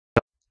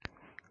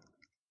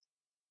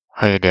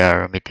Hi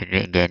there, meet me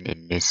again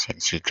in this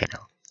CNC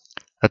channel.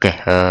 Okay,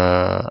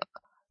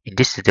 in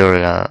this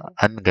tutorial,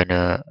 I'm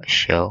gonna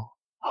show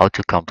how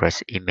to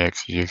compress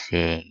image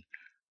using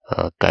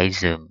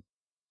Caesium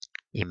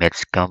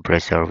image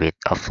compressor with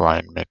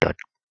offline method.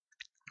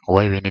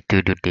 Why we need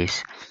to do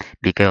this?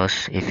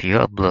 Because if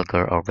you're a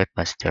blogger or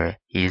webmaster,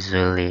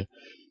 usually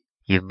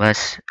you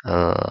must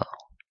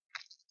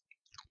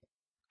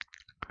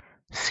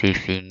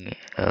saving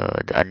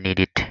the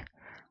unneeded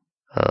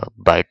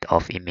byte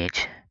of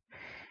image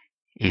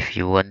if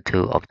you want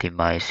to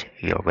optimize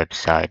your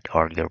website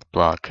or your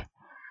blog.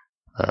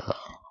 Uh,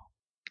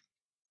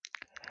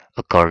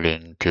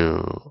 According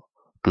to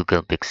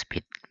Google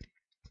Bixby.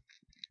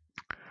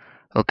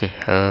 Okay,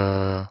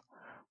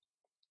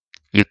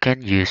 you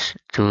can use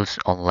tools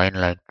online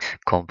like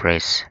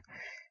Compress,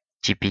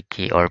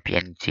 GPK or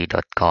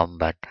PNG.com,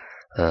 but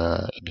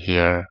in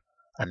here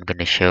I'm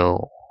gonna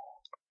show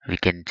we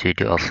can do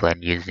the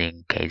offline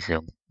using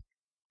Caesium.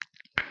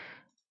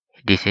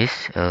 This is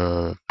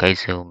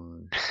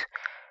Caesium's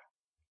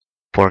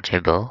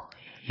portable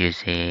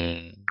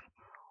using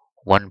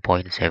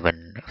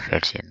 1.7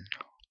 version.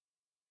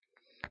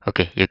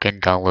 Okay, you can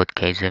download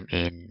Caesium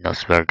in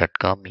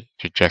nosware.com.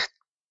 You just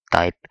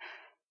type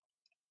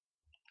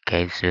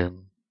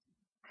Caesium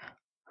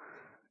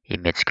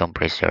image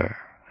compressor.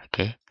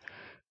 Okay,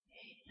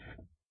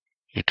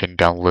 you can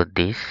download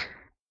this.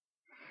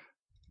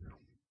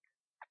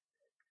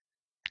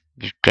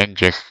 You can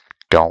just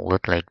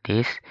download like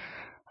this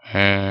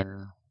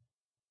and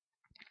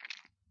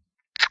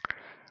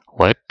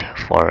wait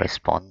for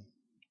response.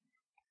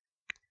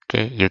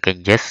 Okay, you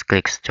can just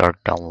click start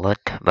download,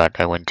 but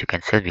I want to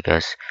cancel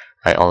because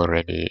I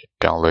already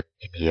download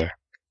in here.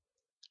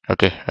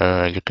 Okay,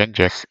 you can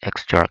just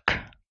extract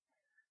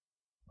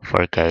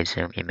for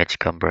Caesium image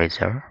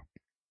compressor.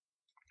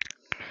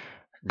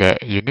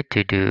 That you need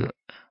to do,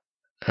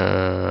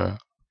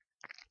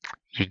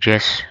 you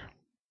just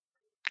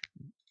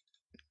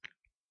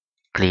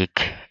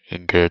click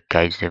into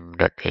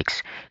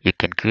Caesium.x. You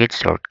can create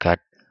shortcut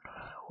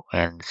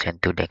and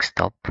send to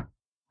desktop.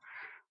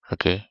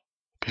 Okay,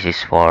 this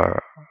is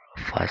for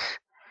fast.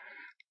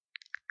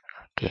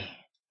 Okay,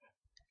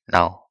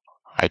 now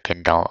I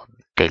can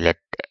delete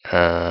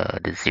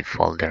the zip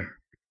folder.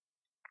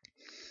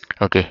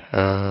 Okay,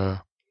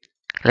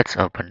 let's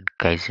open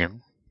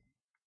Caesium.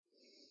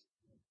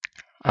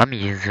 I'm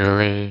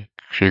usually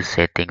choose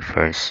setting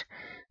first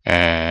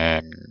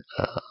and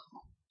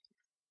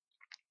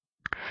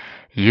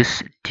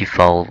use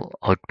default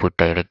output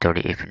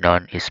directory if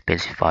none is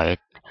specified.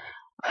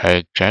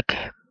 I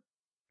check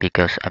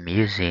because I'm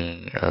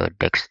using a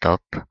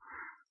desktop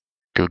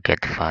to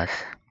get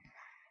fast.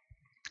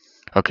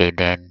 Okay,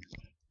 then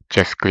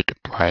just click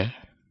apply.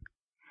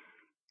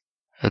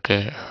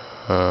 Okay,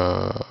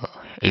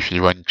 if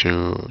you want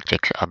to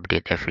check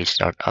update every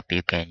startup,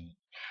 you can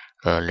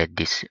let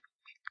this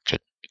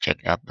check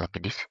up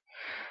like this.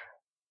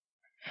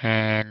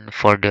 And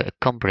for the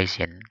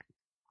compression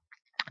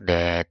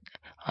that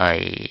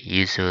I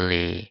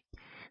usually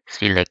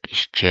select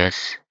is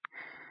just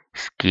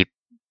skip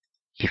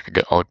if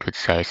the output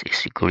size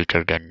is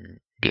greater than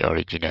the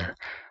original,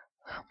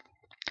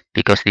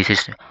 because this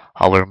is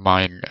our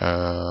main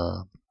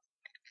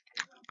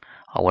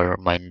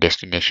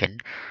destination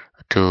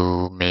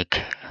to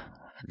make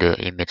the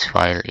image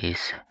file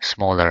is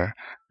smaller,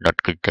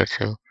 not greater.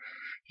 So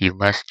you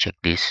must check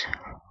this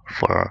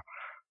for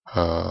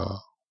uh,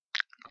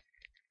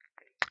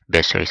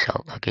 best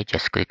result. Okay,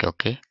 just click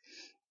OK.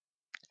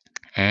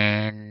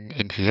 And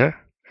in here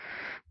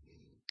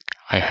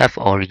I have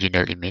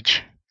original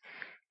image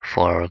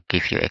for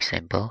give you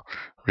example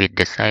with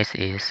the size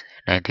is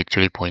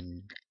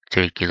 93.3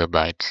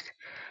 kilobytes.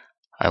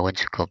 I want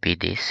to copy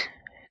this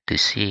to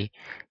see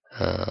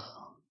uh,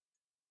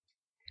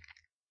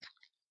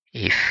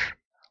 if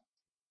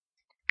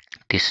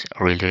this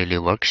really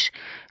works.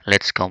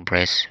 Let's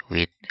compress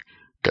with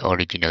the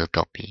original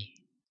copy.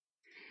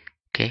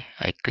 Okay,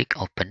 I click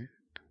open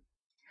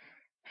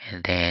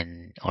and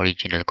then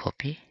original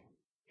copy.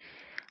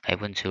 I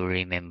want to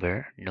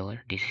remember, no,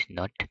 this is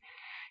not.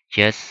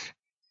 Just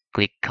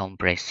click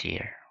compress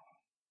here.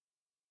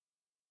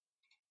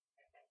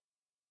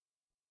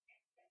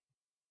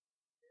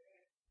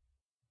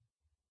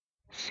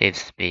 Save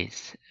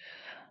space.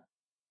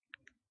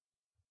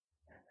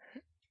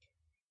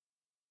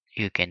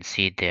 You can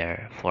see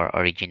there for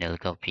original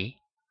copy.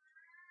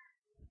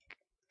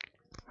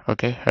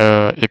 Okay,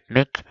 it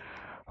make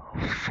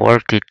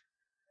 42.3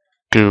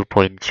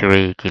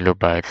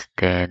 kilobytes,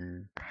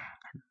 then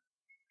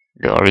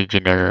the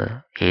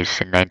original is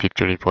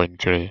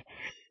 93.3.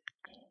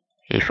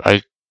 If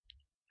I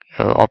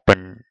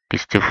open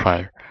these two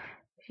files,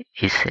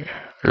 is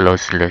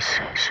lossless,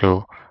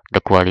 so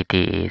the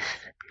quality is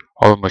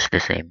almost the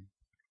same.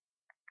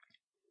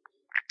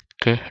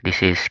 Okay,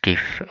 this is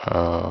give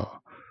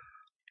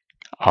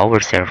our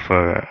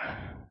server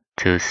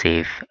to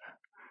save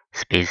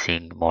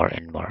spacing more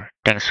and more.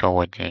 Thanks for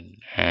watching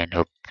and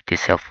hope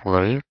this helpful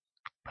for you.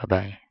 Bye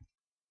bye.